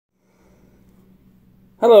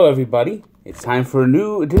Hello everybody, it's time for a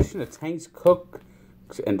new edition of Tank's Cook,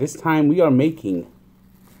 and this time we are making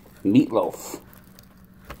meatloaf.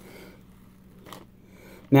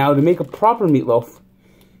 Now to make a proper meatloaf,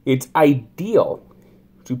 it's ideal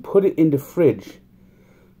to put it in the fridge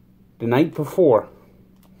the night before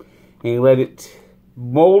and let it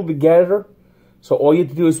mold together. So all you have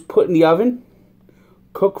to do is put in the oven,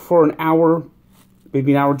 cook for an hour,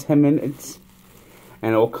 maybe an hour 10 minutes,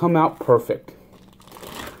 and it will come out perfect.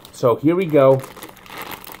 So here we go,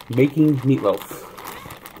 making meatloaf.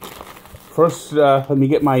 First, let me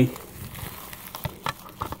get my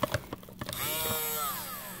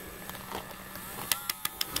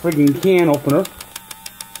friggin' can opener.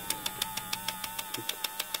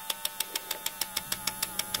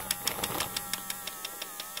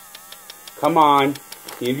 Come on,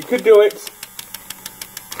 you could do it.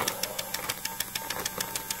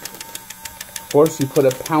 First, you put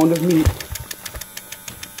a pound of meat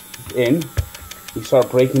in. You start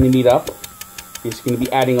breaking the meat up. You're just going to be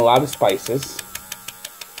adding a lot of spices.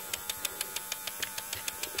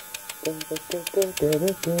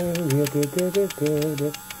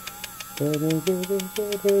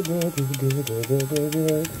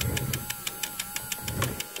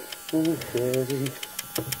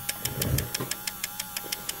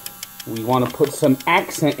 We want to put some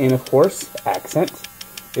accent in, of course. Accent.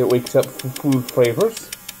 It wakes up food flavors.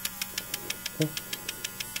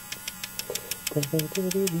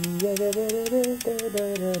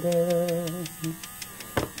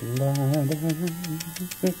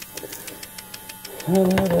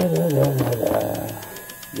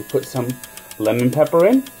 You put some lemon pepper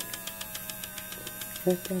in.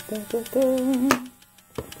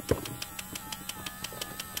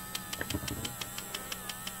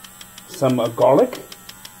 Some garlic.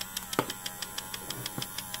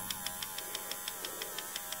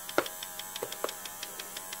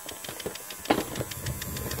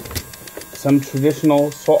 Some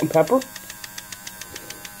traditional salt and pepper.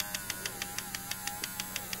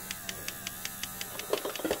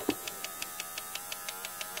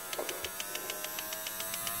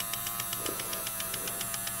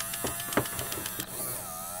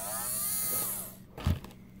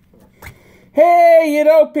 Hey, it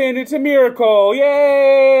opened! It's a miracle!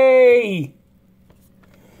 Yay!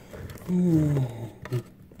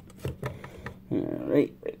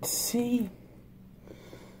 Alright, let's see.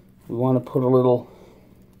 We want to put a little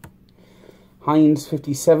Heinz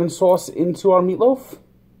 57 sauce into our meatloaf.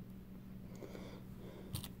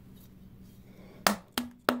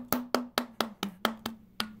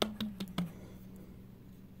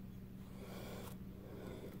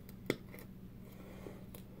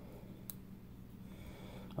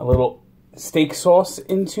 A little steak sauce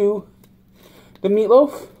into the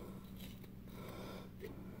meatloaf.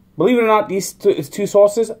 Believe it or not, these two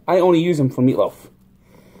sauces, I only use them for meatloaf.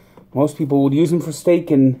 Most people would use them for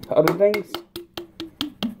steak and other things.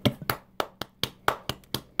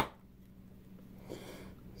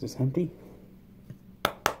 Is this empty?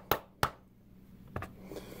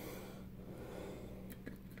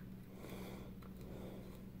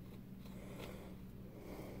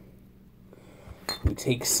 We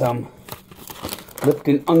take some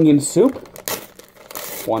Lipton onion soup.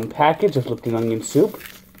 One package of Lipton onion soup.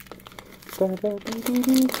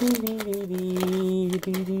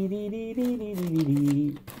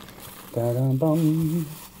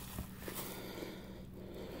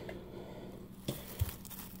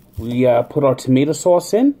 We put our tomato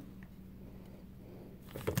sauce in.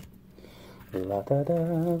 We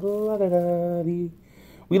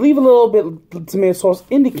leave a little bit of tomato sauce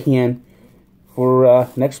in the can for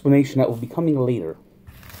an explanation that will be coming later.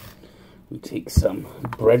 We take some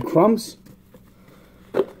breadcrumbs.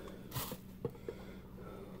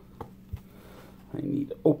 I need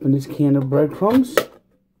to open this can of breadcrumbs.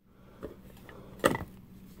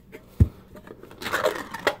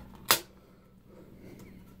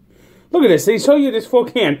 Look at this. They show you this full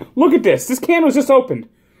can. Look at this. This can was just opened.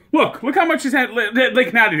 Look how much is that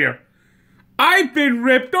leaking out of here. I've been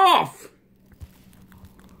ripped off.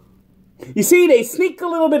 You see, they sneak a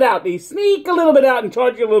little bit out. They sneak a little bit out and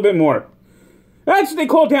charge you a little bit more. That's what they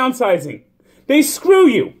call downsizing. They screw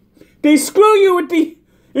you. They screw you with the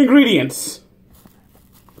ingredients.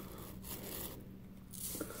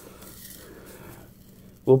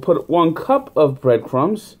 We'll put 1 cup of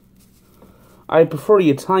breadcrumbs. I prefer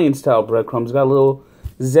the Italian style breadcrumbs. Got a little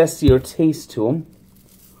zestier taste to them.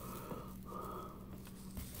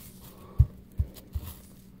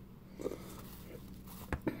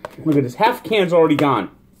 Look at this. Half can's already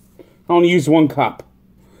gone. I only used 1 cup.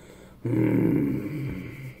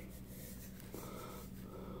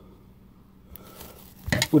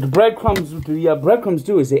 What the breadcrumbs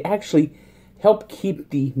do is they actually help keep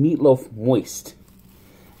the meatloaf moist.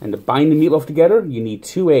 And to bind the meatloaf together, you need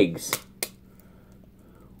 2 eggs.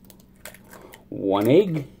 1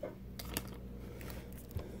 egg.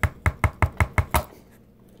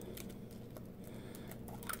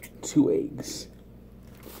 2 eggs.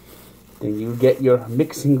 Then you get your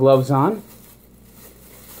mixing gloves on.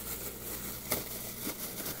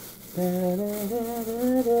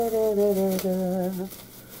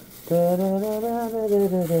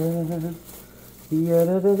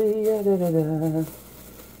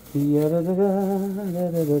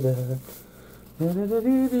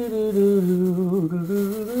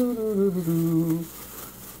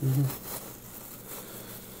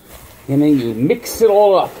 And then you mix it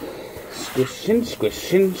all up. Squishing,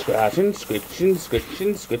 squishing, scratching, squishing,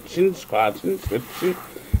 squishing, squishing, scratching, squishing,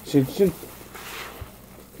 squishing.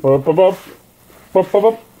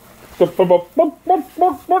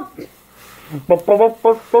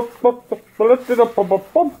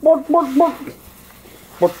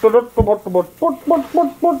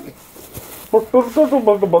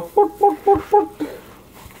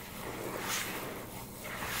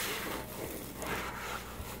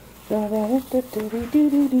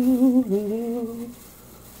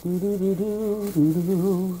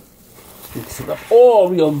 Mix it up all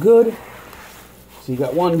real good. So you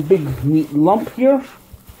got one big meat lump here.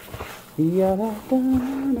 Then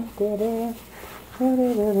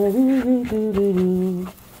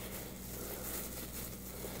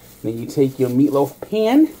you take your meatloaf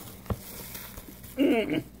pan.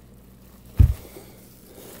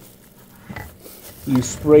 You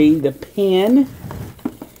spray the pan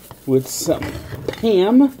with some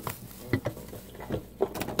ham.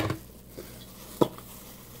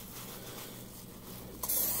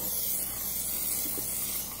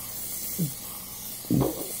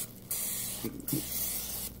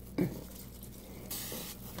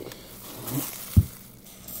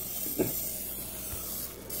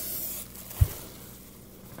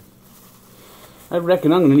 I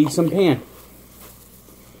reckon I'm going to need some pan.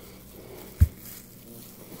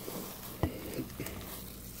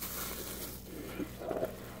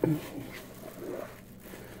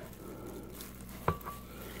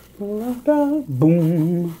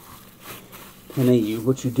 Boom. And then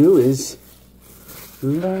what you do is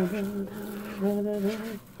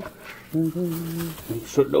make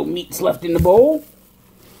sure no meat's left in the bowl.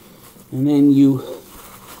 And then you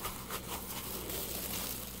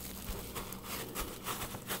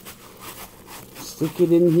stick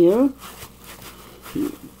it in here.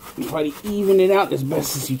 You try to even it out as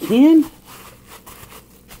best as you can.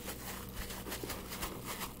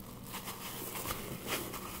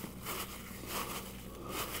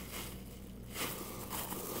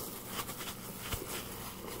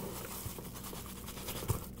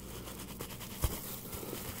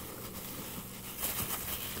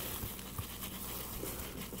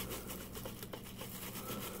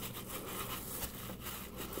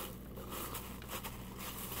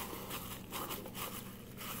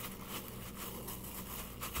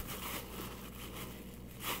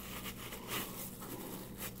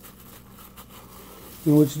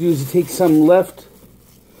 And what you do is you take some left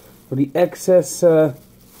for the excess tomato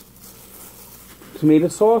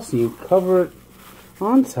sauce and you cover it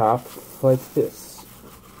on top like this.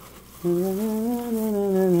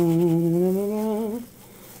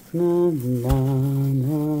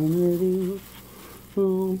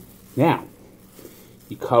 Now,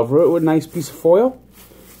 you cover it with a nice piece of foil,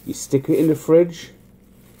 you stick it in the fridge,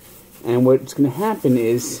 and what's going to happen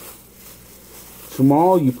is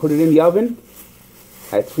tomorrow you put it in the oven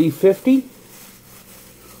at 350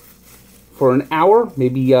 for an hour,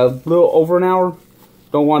 maybe a little over an hour. You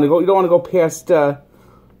don't want to go past the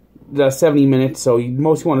 70 minutes. So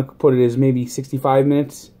most you want to put it is maybe 65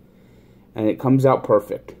 minutes, and it comes out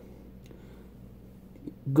perfect.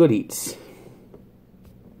 Good eats.